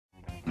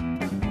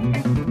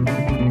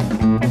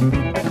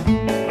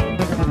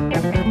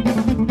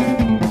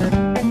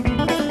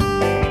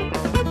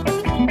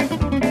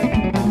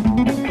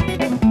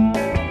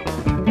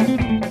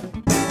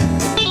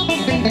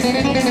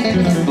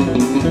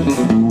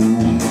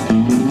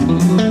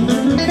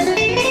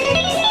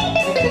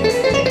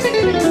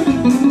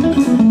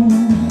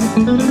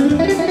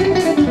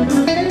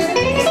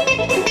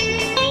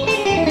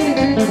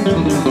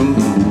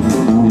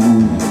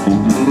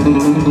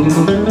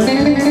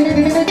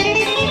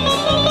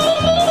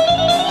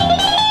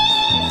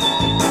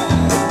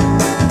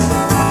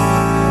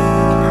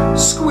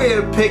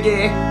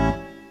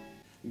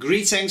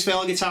Greetings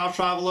fellow guitar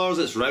travellers,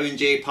 it's Rowan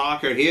J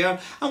Parker here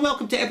and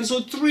welcome to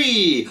episode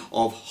 3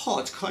 of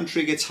Hot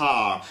Country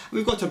Guitar.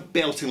 We've got a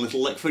belting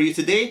little lick for you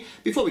today.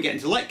 Before we get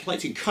into the lick, I'd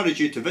like to encourage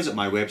you to visit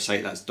my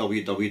website, that's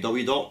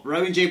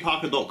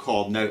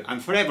www.rowanjparker.com. Now, I'm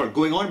forever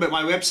going on about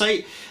my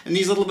website in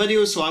these little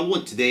videos, so I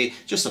won't today.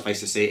 Just suffice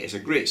to say, it's a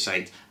great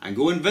site and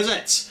go and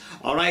visit.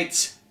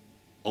 Alright,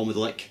 on with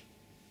the lick.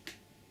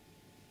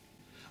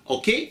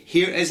 Okay,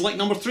 here is lick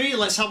number 3,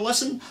 let's have a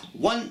listen.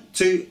 1,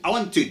 2,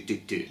 1, 2, 2,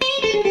 2.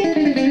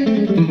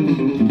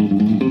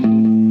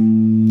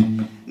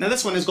 Now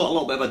this one has got a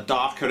little bit of a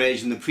darker edge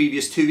than the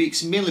previous 2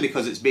 weeks, mainly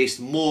because it's based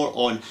more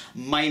on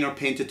minor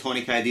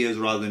pentatonic ideas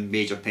rather than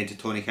major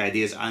pentatonic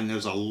ideas, and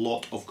there's a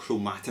lot of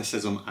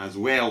chromaticism as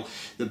well.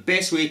 The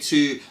best way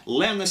to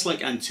learn this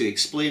lick and to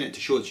explain it, to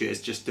show it to you, is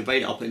just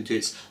divide it up into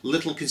its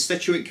little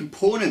constituent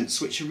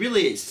components, which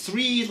really it's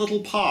 3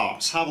 little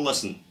parts. Have a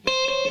listen.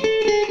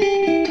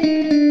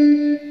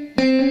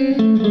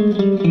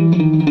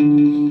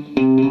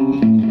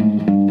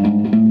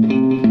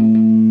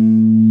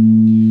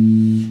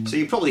 So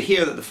you probably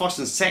hear that the first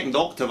and second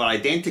octave are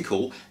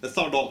identical. The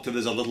third octave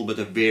is a little bit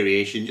of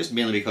variation, just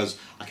mainly because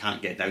I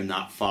can't get down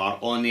that far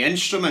on the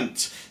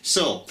instrument.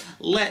 So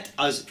let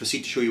us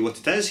proceed to show you what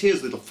it is.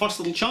 Here's the first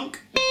little chunk,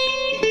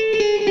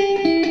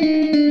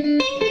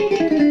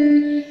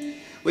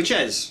 which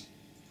is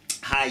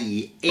high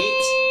E8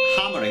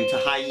 hammering to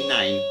high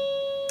E9,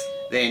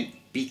 then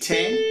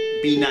B10,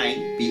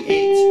 B9,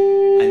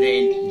 B8, and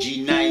then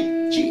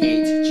G9,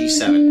 G8,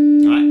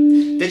 G7. Alright?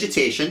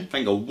 Digitation,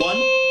 finger 1,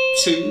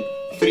 2,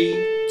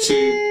 3,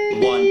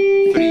 2,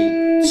 1,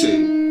 3,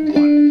 2,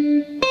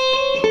 1.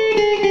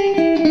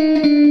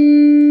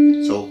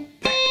 So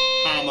pick,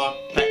 hammer,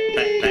 pick,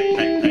 pick, pick,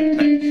 pick, pick,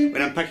 pick.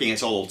 When I'm picking,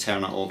 it's all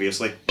alternate,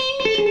 obviously.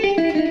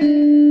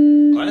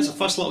 Alright, that's the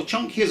first little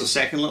chunk. Here's the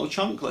second little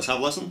chunk. Let's have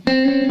a listen.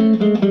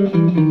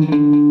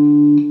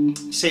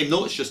 Same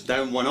notes, just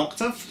down 1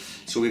 octave.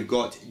 So we've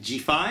got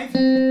G5,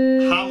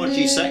 hammer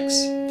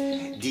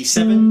G6,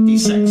 D7,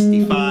 D6,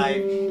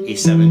 D5,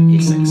 A7,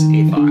 A6,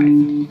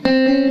 A5.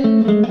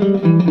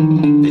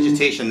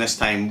 Digitation this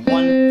time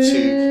 1,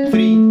 2,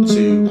 3,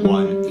 2,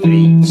 1,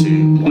 3,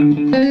 2,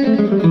 1.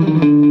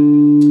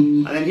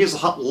 And then here's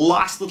the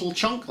last little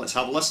chunk, let's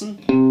have a listen.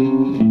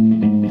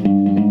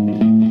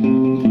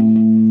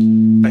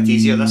 Bit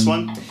easier this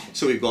one.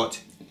 So we've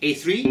got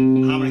A3,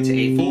 hammering to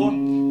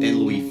A4, then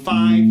low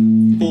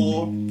E5,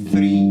 4,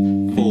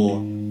 3,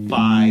 4,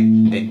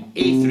 5, then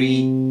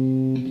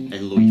A3,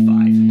 then low E5.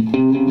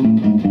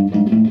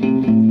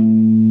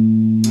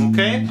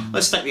 Okay,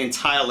 let's stick the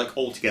entire lick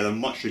all together,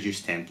 much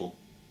reduced tempo.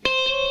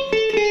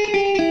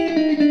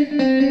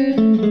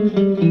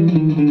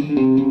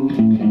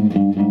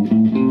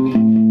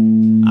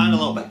 And a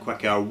little bit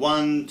quicker,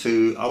 1,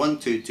 2, 1,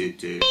 2, 2,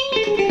 2.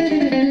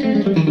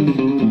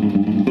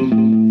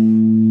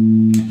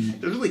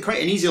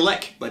 Quite an easy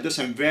lick, but it does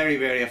sound very,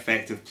 very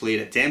effective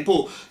played at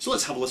tempo. So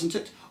let's have a listen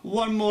to it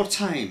one more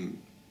time.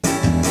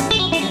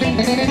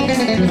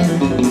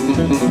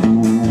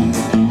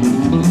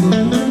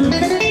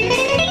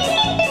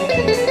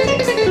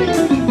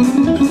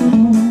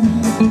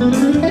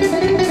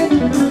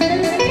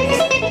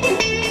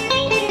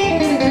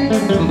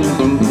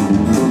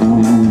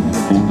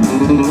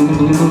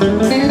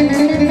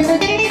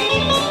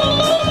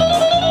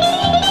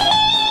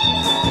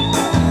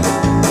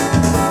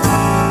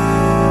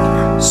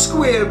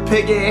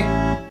 Piggy.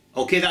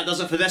 Okay, that does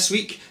it for this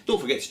week. Don't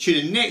forget to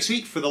tune in next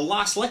week for the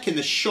last lick in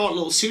this short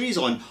little series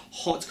on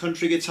Hot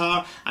Country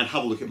Guitar, and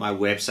have a look at my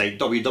website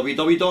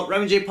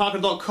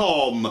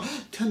www.rowanjparker.com.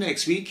 Till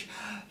next week,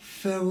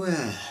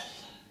 farewell.